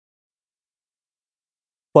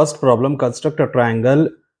First problem, construct a triangle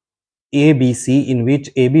ABC in which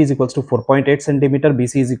AB is equals to 4.8 centimeter,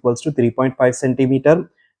 BC is equals to 3.5 centimeter,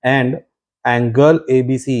 and angle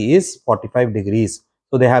ABC is 45 degrees.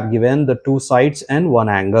 So they have given the two sides and one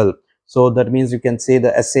angle. So that means you can say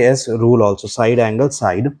the SAS rule also, side angle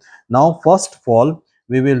side. Now first of all,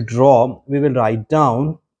 we will write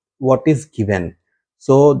down what is given.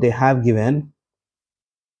 So they have given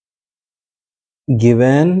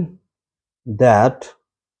that.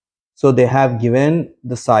 So they have given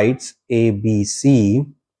the sides ABC.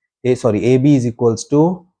 AB is equals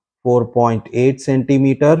to 4.8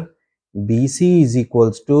 centimeter, BC is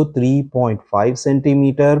equals to 3.5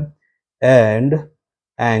 centimeter, and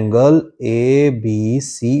angle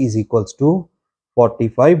ABC is equals to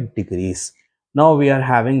 45 degrees. Now we are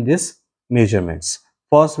having this measurements.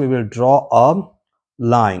 First we will draw a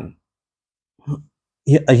line.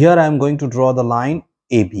 Here I am going to draw the line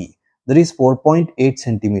AB. There is 4.8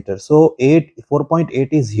 centimeter. So 4.8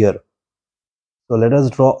 is here. So let us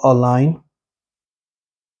draw a line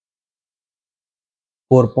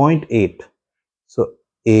 4.8. So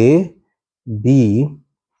AB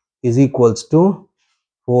is equals to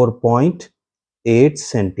 4.8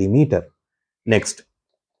 centimeter. Next,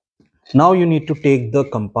 now you need to take the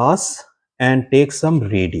compass and take some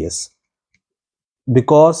radius,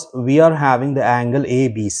 because we are having the angle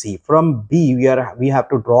ABC. From B we have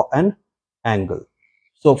to draw an angle.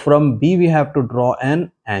 So from B we have to draw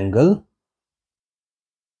an angle.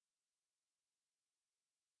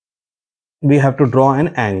 We have to draw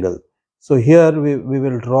an angle. So here we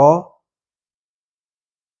will draw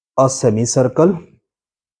a semicircle.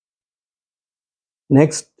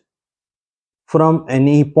 Next, from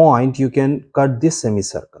any point you can cut this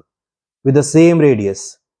semicircle with the same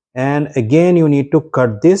radius, and again you need to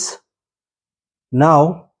cut this.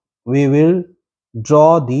 Now we will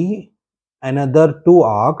draw the another two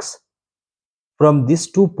arcs from these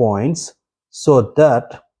 2 points, so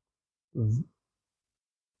that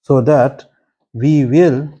we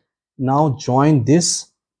will now join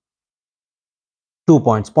this 2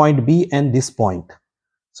 points, point B and this point.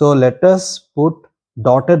 So let us put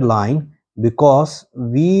dotted line, because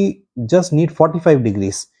we just need 45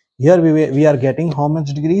 degrees. Here we are getting how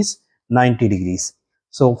much degrees? 90 degrees.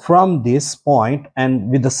 So from this point and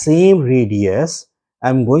with the same radius, I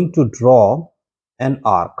am going to draw an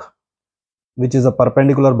arc which is a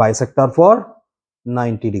perpendicular bisector for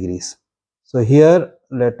 90 degrees. So here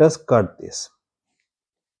let us cut this.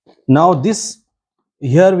 Now this,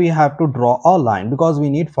 here we have to draw a line because we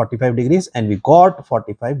need 45 degrees and we got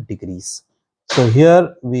 45 degrees. So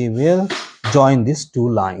here we will join these two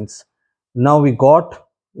lines. Now we got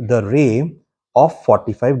the ray of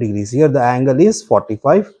 45 degrees. Here the angle is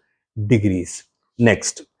 45 degrees.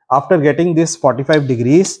 Next, after getting this 45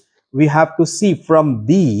 degrees, we have to see from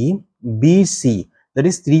BC, that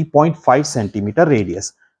is 3.5 centimeter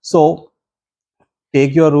radius. So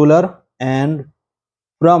take your ruler and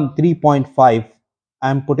from 3.5 I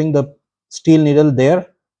am putting the steel needle there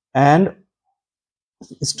and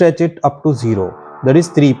stretch it up to 0, that is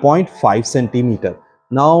 3.5 centimeter.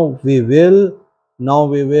 Now we will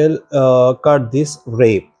cut this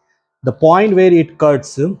ray. The point where it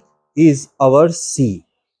cuts is our C.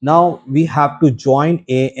 Now we have to join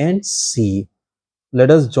A and C. Let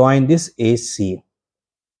us join this AC.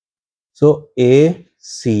 So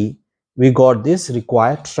AC, we got this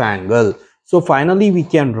required triangle. So finally we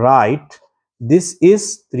can write this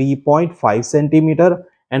is 3.5 centimeter,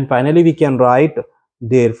 and finally we can write,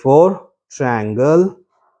 therefore triangle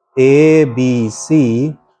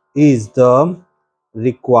ABC is the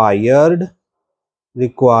required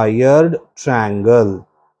triangle.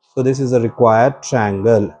 So this is a required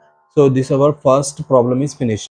triangle. So this our first problem is finished.